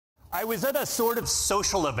I was at a sort of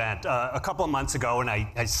social event a couple of months ago, and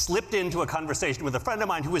I slipped into a conversation with a friend of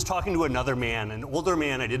mine who was talking to another man, an older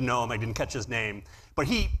man. I didn't know him, I didn't catch his name, but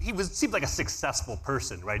he seemed like a successful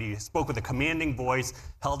person, right? He spoke with a commanding voice,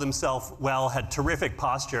 held himself well, had terrific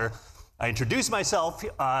posture. I introduced myself.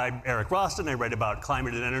 I'm Eric Roston. I write about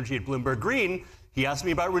climate and energy at Bloomberg Green. He asked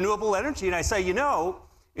me about renewable energy, and I say, you know,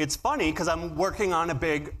 it's funny because I'm working on a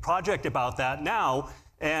big project about that now,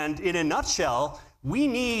 and in a nutshell, we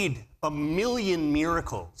need 1 million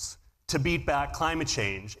miracles to beat back climate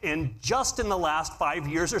change. And just in the last 5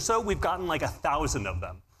 years or so, we've gotten like 1,000 of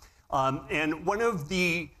them. And one of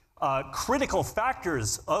the critical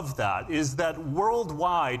factors of that is that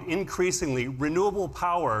worldwide, increasingly, renewable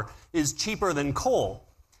power is cheaper than coal.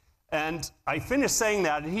 And I finished saying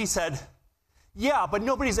that, and he said, yeah, but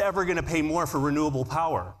nobody's ever going to pay more for renewable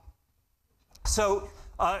power. So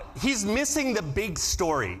he's missing the big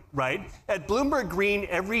story, right? At Bloomberg Green,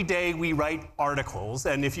 every day we write articles,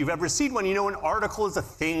 and if you've ever seen one, you know an article is a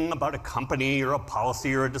thing about a company or a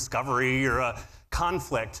policy or a discovery or a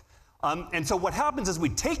conflict. And so what happens is we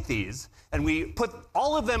take these and we put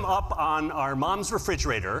all of them up on our mom's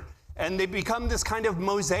refrigerator, and they become this kind of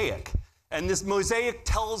mosaic. And this mosaic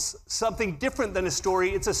tells something different than a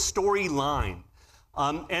story. It's a storyline.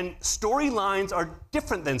 And storylines are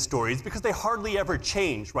different than stories because they hardly ever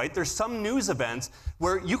change, right? There's some news events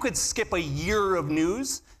where you could skip a year of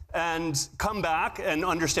news and come back and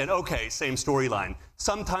understand, okay, same storyline.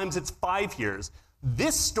 Sometimes it's 5 years.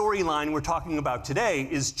 This storyline we're talking about today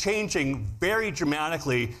is changing very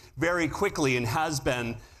dramatically, very quickly, and has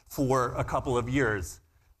been for a couple of years.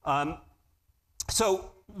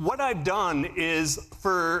 So what I've done is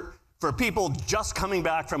for people just coming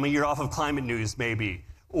back from a year off of climate news, maybe,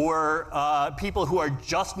 or people who are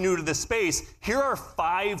just new to the space, here are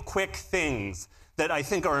 5 quick things that I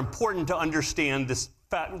think are important to understand this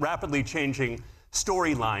rapidly changing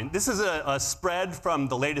storyline. This is a spread from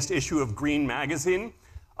the latest issue of Green magazine.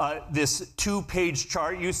 This 2-page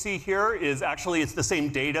chart you see here is actually, it's the same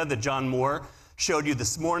data that John Moore showed you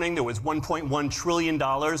this morning. There was $1.1 trillion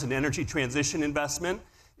in energy transition investment.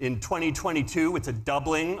 In 2022, it's a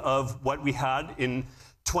doubling of what we had in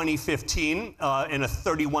 2015 and a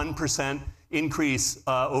 31% increase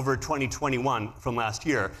over 2021 from last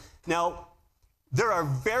year. Now, there are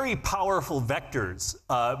very powerful vectors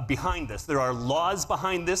behind this. There are laws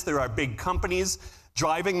behind this. There are big companies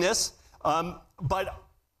driving this. But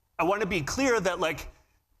I want to be clear that, like,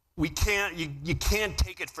 you can't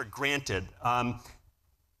take it for granted. I've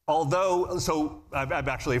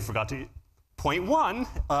actually forgot to. Point one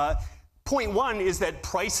is that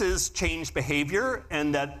prices change behavior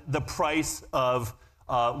and that the price of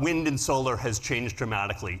wind and solar has changed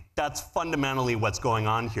dramatically. That's fundamentally what's going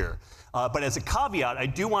on here. But as a caveat, I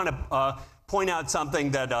do want to point out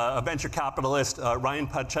something that a venture capitalist, Ryan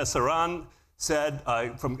Pachesaran, said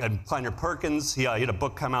from Kleiner Perkins. He had a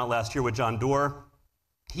book come out last year with John Doerr.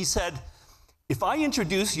 He said, if I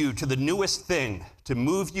introduce you to the newest thing, to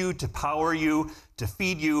move you, to power you, to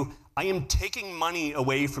feed you, I am taking money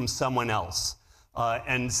away from someone else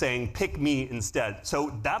and saying, pick me instead.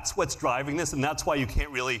 So that's what's driving this, and that's why you can't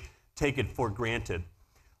really take it for granted.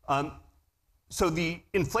 So the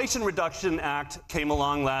Inflation Reduction Act came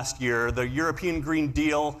along last year. The European Green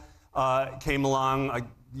Deal came along a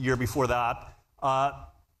year before that.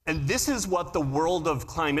 And this is what the world of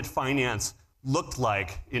climate finance looked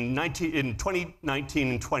like in 2019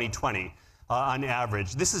 and 2020 on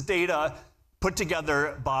average. This is data put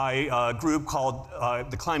together by a group called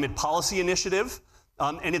the Climate Policy Initiative.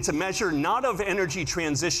 And it's a measure not of energy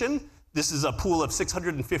transition. This is a pool of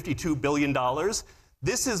 $652 billion.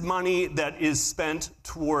 This is money that is spent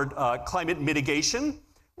toward climate mitigation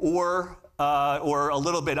or a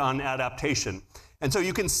little bit on adaptation. And so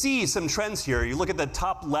you can see some trends here. You look at the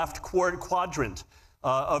top left quadrant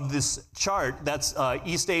of this chart. That's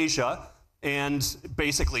East Asia and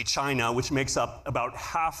basically China, which makes up about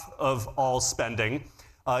half of all spending.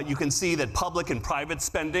 You can see that public and private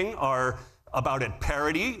spending are about at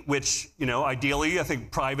parity, which, you know, ideally, I think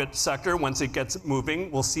private sector, once it gets moving,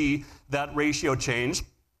 we'll see that ratio change.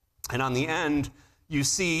 And on the end, you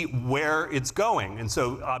see where it's going. And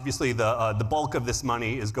so obviously the bulk of this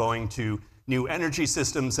money is going to new energy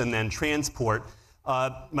systems and then transport.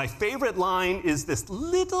 My favorite line is this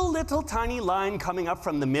little tiny line coming up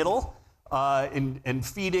from the middle and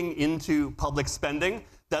feeding into public spending.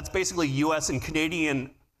 That's basically US and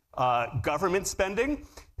Canadian government spending.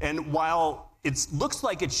 And while it looks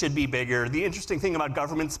like it should be bigger, the interesting thing about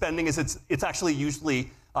government spending is it's actually usually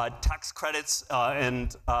tax credits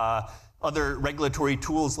and other regulatory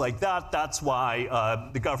tools like that. That's why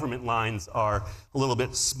the government lines are a little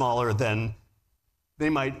bit smaller than they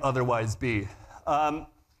might otherwise be.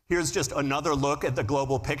 Here's just another look at the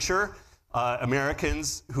global picture.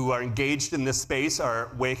 Americans who are engaged in this space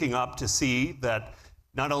are waking up to see that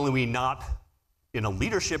not only are we not in a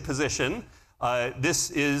leadership position,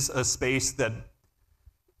 this is a space that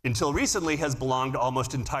until recently has belonged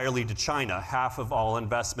almost entirely to China. Half of all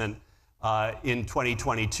investment in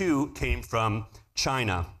 2022 came from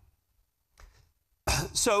China.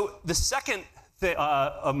 So the second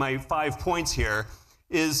of my 5 points here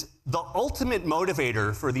is the ultimate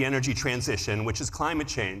motivator for the energy transition, which is climate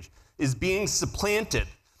change, is being supplanted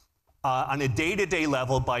on a day-to-day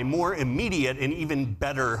level by more immediate and even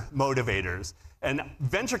better motivators. And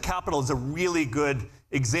venture capital is a really good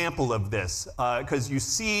example of this, because you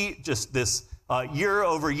see just this year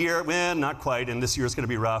over year, not quite, and this year is going to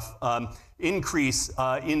be rough, increase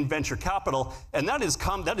in venture capital, and that is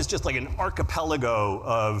just like an archipelago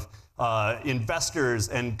of investors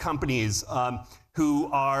and companies who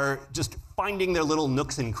are just finding their little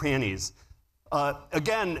nooks and crannies.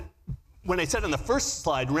 Again, when I said on the first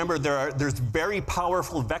slide, remember there's very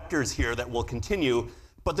powerful vectors here that will continue,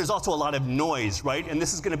 but there's also a lot of noise, right? And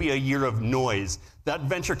this is going to be a year of noise. That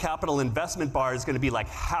venture capital investment bar is going to be like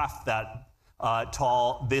half that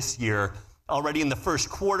tall this year. Already in the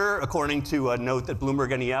first quarter, according to a note that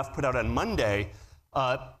Bloomberg NEF put out on Monday,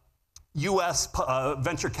 US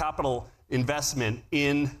venture capital investment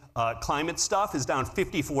in climate stuff is down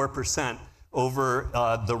 54% over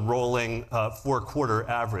the rolling 4-quarter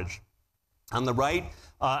average. On the right,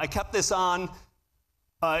 I kept this on.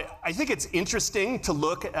 I think it's interesting to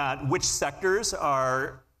look at which sectors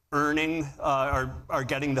are earning, are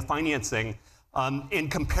getting the financing,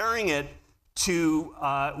 and comparing it to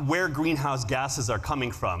where greenhouse gases are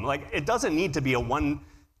coming from. Like, it doesn't need to be a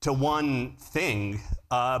one-to-one thing,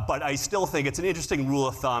 but I still think it's an interesting rule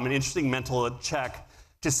of thumb, an interesting mental check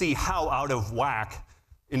to see how out of whack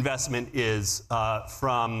investment is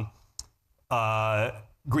from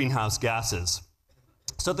greenhouse gases.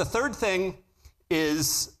 So the third thing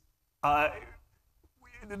is,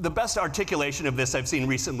 the best articulation of this I've seen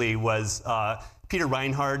recently was Peter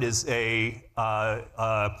Reinhardt is a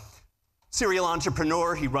serial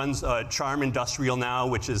entrepreneur. He runs Charm Industrial now,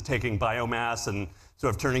 which is taking biomass and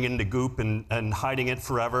sort of turning it into goop and hiding it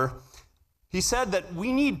forever. He said that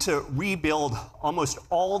we need to rebuild almost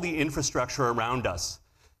all the infrastructure around us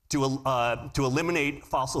to eliminate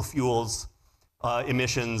fossil fuels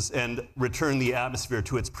emissions and return the atmosphere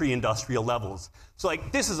to its pre-industrial levels. So,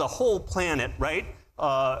 like, this is a whole planet, right?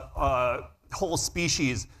 Whole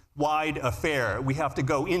species-wide affair. We have to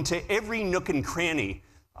go into every nook and cranny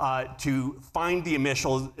to find the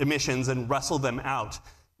emissions and wrestle them out.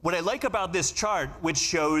 What I like about this chart, which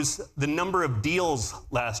shows the number of deals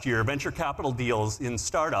last year, venture capital deals in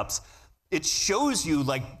startups, it shows you,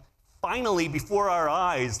 like, finally before our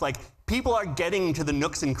eyes, like, people are getting to the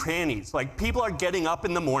nooks and crannies. Like, people are getting up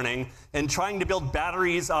in the morning and trying to build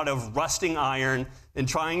batteries out of rusting iron and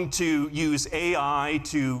trying to use AI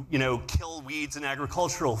to, kill weeds in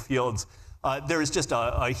agricultural fields. There is just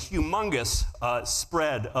a humongous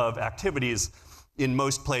spread of activities in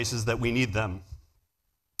most places that we need them.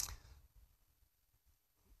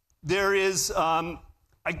 There is,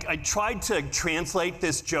 I tried to translate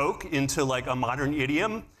this joke into like a modern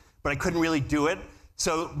idiom, but I couldn't really do it.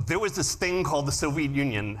 So there was this thing called the Soviet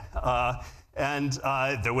Union, and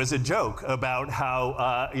there was a joke about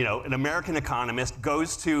how an American economist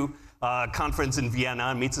goes to a conference in Vienna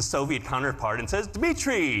and meets a Soviet counterpart and says,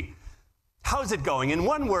 "Dmitry, how's it going? In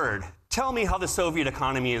one word, tell me how the Soviet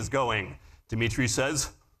economy is going." Dmitry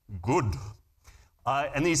says, "Good."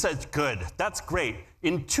 And then he says, "Good, that's great.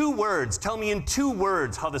 In 2 words, tell me in 2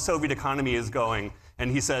 words how the Soviet economy is going." And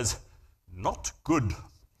he says, "Not good."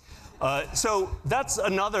 So that's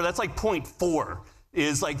like point 4,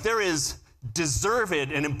 is like there is deserved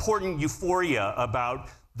and important euphoria about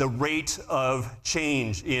the rate of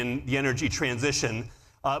change in the energy transition,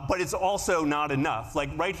 but it's also not enough. Like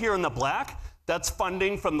right here in the black, that's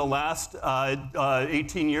funding from the last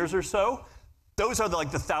 18 years or so. Those are like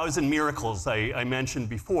the 1,000 miracles I mentioned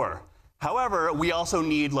before. However, we also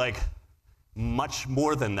need like much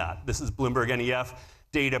more than that. This is Bloomberg NEF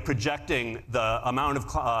data projecting the amount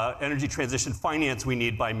of energy transition finance we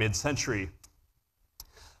need by mid-century.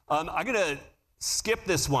 I'm going to skip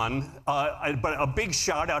this one, but a big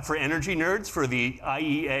shout out for energy nerds for the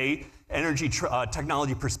IEA Energy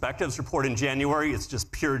Technology Perspectives report in January. It's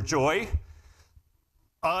just pure joy.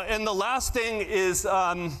 And the last thing is,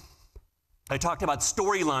 I talked about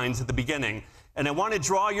storylines at the beginning. And I want to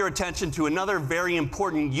draw your attention to another very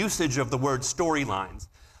important usage of the word storylines.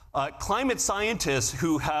 Climate scientists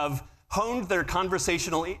who have honed their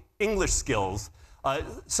conversational English skills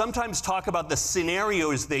sometimes talk about the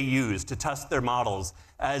scenarios they use to test their models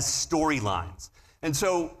as storylines. And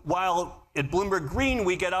so while at Bloomberg Green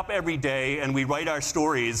we get up every day and we write our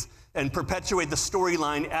stories and perpetuate the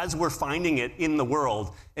storyline as we're finding it in the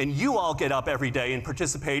world, and you all get up every day and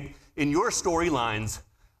participate in your storylines,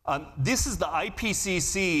 this is the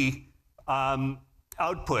IPCC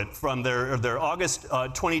output from their August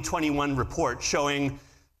 2021 report showing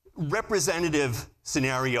representative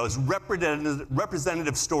scenarios, representative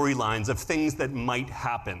storylines of things that might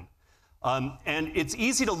happen. And it's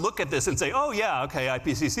easy to look at this and say, oh yeah, okay,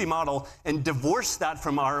 IPCC model, and divorce that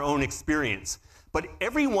from our own experience. But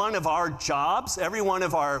every one of our jobs, every one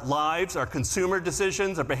of our lives, our consumer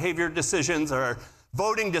decisions, our behavior decisions, our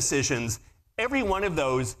voting decisions, every one of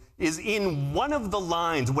those is in one of the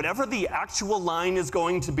lines, whatever the actual line is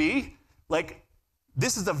going to be. Like,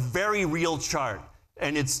 this is a very real chart.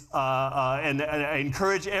 And and I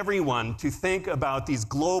encourage everyone to think about these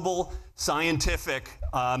global scientific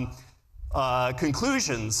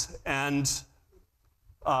conclusions. And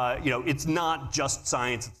it's not just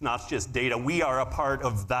science, it's not just data. We are a part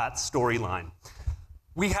of that storyline.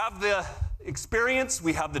 We have the experience,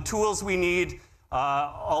 we have the tools we need.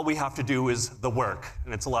 All we have to do is the work,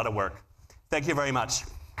 and it's a lot of work. Thank you very much.